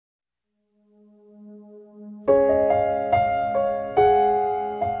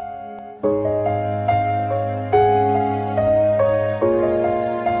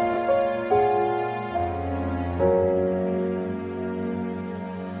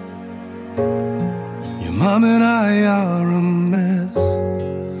Mom and I are a mess,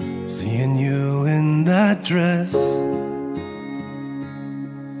 seeing you in that dress.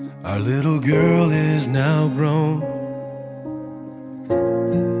 Our little girl is now grown,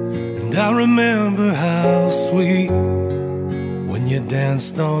 and I remember how sweet when you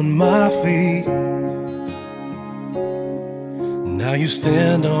danced on my feet. Now you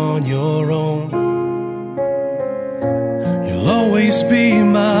stand on your own. You'll always be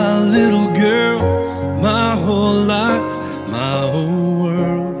my little girl, my whole life, my whole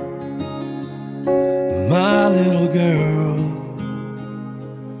world, my little girl.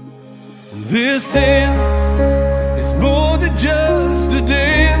 This dance is more than just a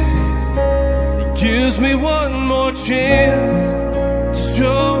dance. It gives me one more chance to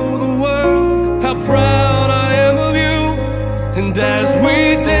show the world how proud I am of you. And as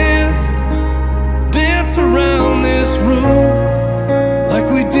we dance, dance around this room like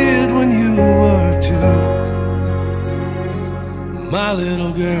we did when you were two. My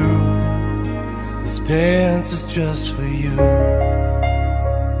little girl, this dance is just for you.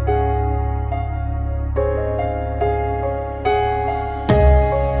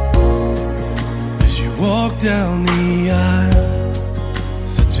 As you walk down the aisle,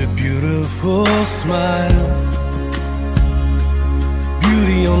 such a beautiful smile,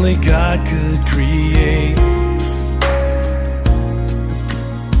 beauty only God could create.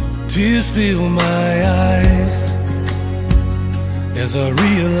 Tears fill my eyes as I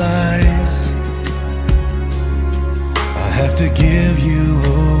realize I have to give you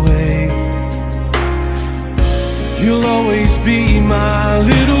away. You'll always be my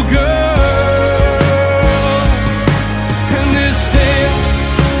little girl, and this dance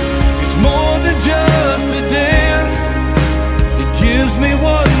is more than just a dance. It gives me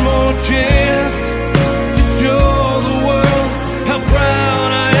one more chance to show the world how proud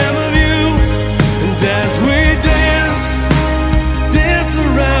I am of you. And as we dance, dance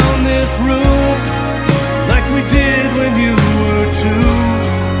around this room like we did when you were two.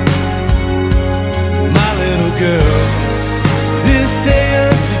 My little girl, this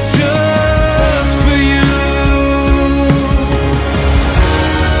dance is just for you.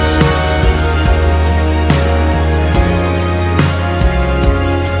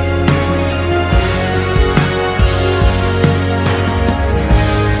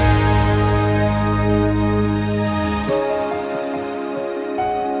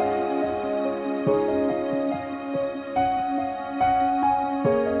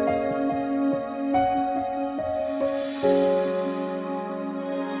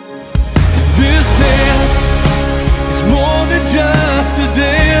 Just a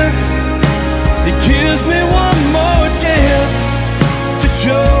dance, it gives me one more chance to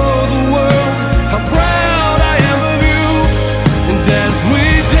show the world how proud I am of you. And as we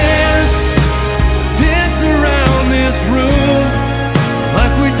dance, dance around this room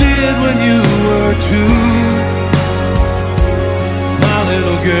like we did when you were two. My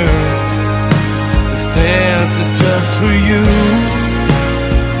little girl, this dance is just for you.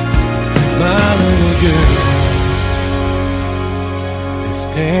 My little girl,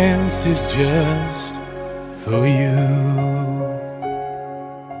 dance is just for you.